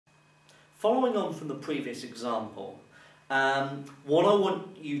following on from the previous example, what I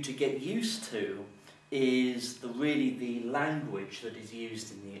want you to get used to is really the language that is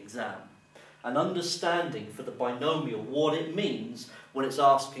used in the exam. An understanding for the binomial, what it means when it's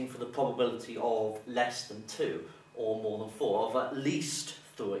asking for the probability of less than 2 or more than 4, of at least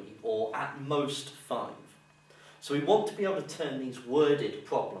 3 or at most 5. So we want to be able to turn these worded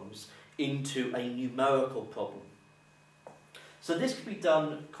problems into a numerical problem. So this can be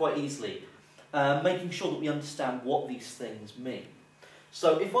done quite easily, making sure that we understand what these things mean.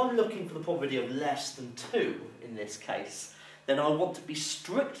 So if I'm looking for the probability of less than 2 in this case, then I want to be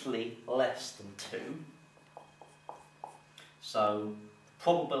strictly less than 2. So the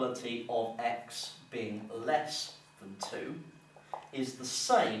probability of x being less than 2 is the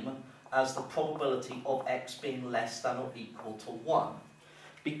same as the probability of x being less than or equal to 1.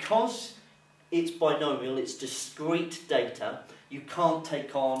 Because it's binomial, it's discrete data, you can't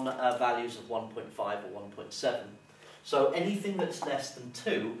take on values of 1.5 or 1.7. So anything that's less than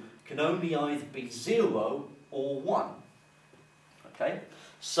 2 can only either be 0 or 1. Okay?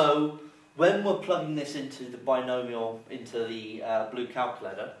 So when we're plugging this into the binomial, into the blue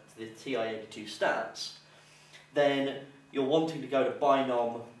calculator, the TI-82 stats, then you're wanting to go to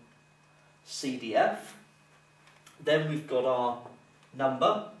binom CDF. Then we've got our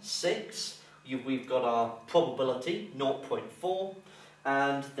number, 6. We've got our probability, 0.4,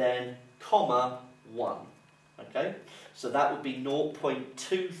 and then comma 1. Okay? So that would be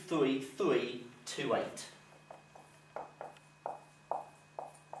 0.23328.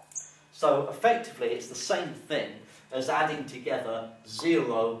 So effectively it's the same thing as adding together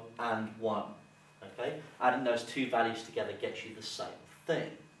 0 and 1. Okay? Adding those two values together gets you the same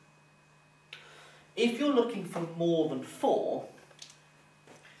thing. If you're looking for more than 4,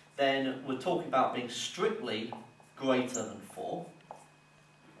 then we're talking about being strictly greater than 4.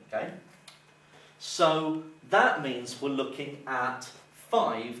 Okay? So that means we're looking at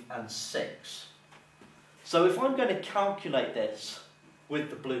 5 and 6. So if I'm going to calculate this with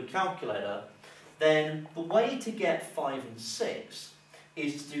the blue calculator, then the way to get 5 and 6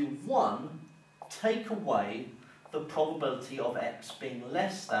 is to do 1, take away the probability of x being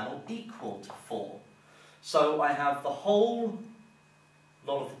less than or equal to 4. So I have the whole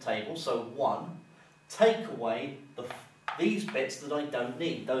lot of the table, so 1, take away these bits that I don't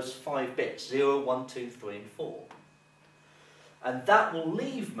need, those 5 bits, 0, 1, 2, 3 and 4. And that will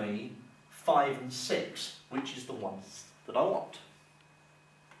leave me 5 and 6, which is the ones that I want.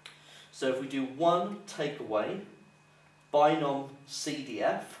 So if we do 1 take away, binom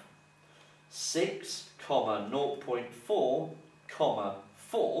CDF, 6, 0.4,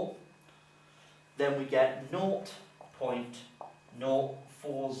 4, then we get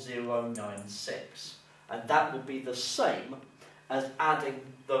 0.04096. And that will be the same as adding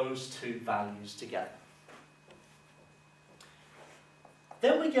those two values together.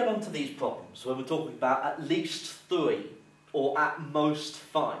 Then we get on to these problems where we're talking about at least 3 or at most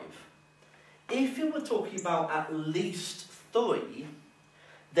 5. If you were talking about at least 3,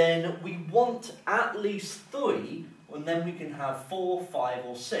 then we want at least 3, and then we can have 4, 5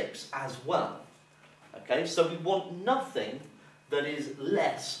 or 6 as well. Okay, so we want nothing that is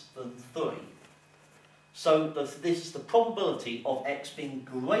less than 3. So this is the probability of x being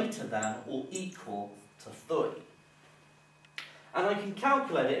greater than or equal to 3. And I can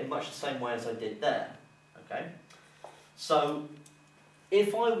calculate it in much the same way as I did there. Okay? So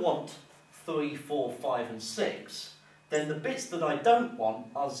if I want 3, 4, 5 and 6, then the bits that I don't want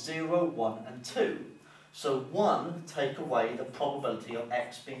are 0, 1 and 2. So 1 take away the probability of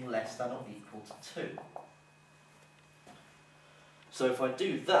x being less than or equal to 2. So if I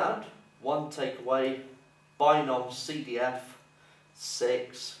do that, 1 take away binom CDF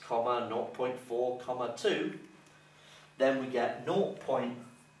 6, 0.4, 2, then we get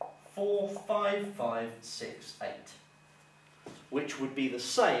 0.45568, which would be the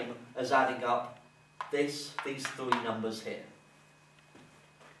same as adding up these 3 numbers here.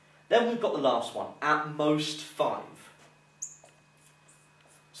 Then we've got the last one, at most 5.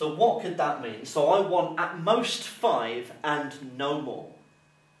 So what could that mean? So I want at most 5 and no more.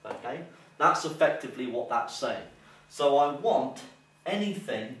 Okay? That's effectively what that's saying. So I want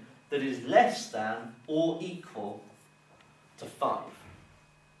anything that is less than or equal to 5.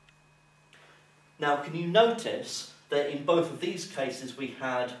 Now, can you notice that in both of these cases we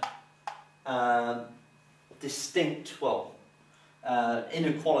had distinct,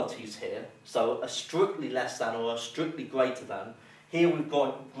 inequalities here. So a strictly less than or a strictly greater than. Here we've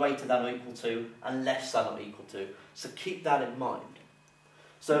got greater than or equal to and less than or equal to. So keep that in mind.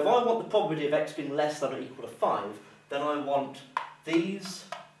 So if I want the probability of x being less than or equal to 5, then I want these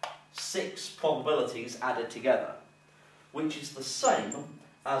 6 probabilities added together, which is the same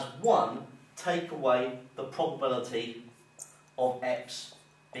as 1 take away the probability of x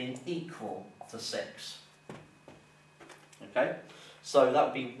being equal to 6. Okay, so that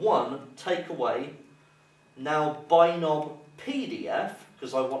would be 1 take away, now binom PDF,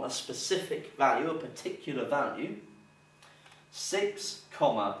 because I want a specific value, a particular value, 6,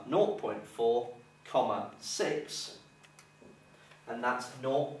 0.4, 6, and that's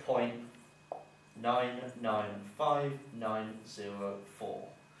 0.995904,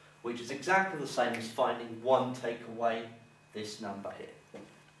 which is exactly the same as finding 1 take away this number here.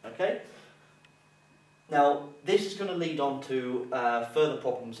 Okay? Now, this is going to lead on to further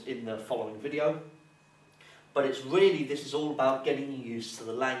problems in the following video, but this is all about getting you used to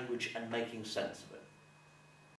the language and making sense of it.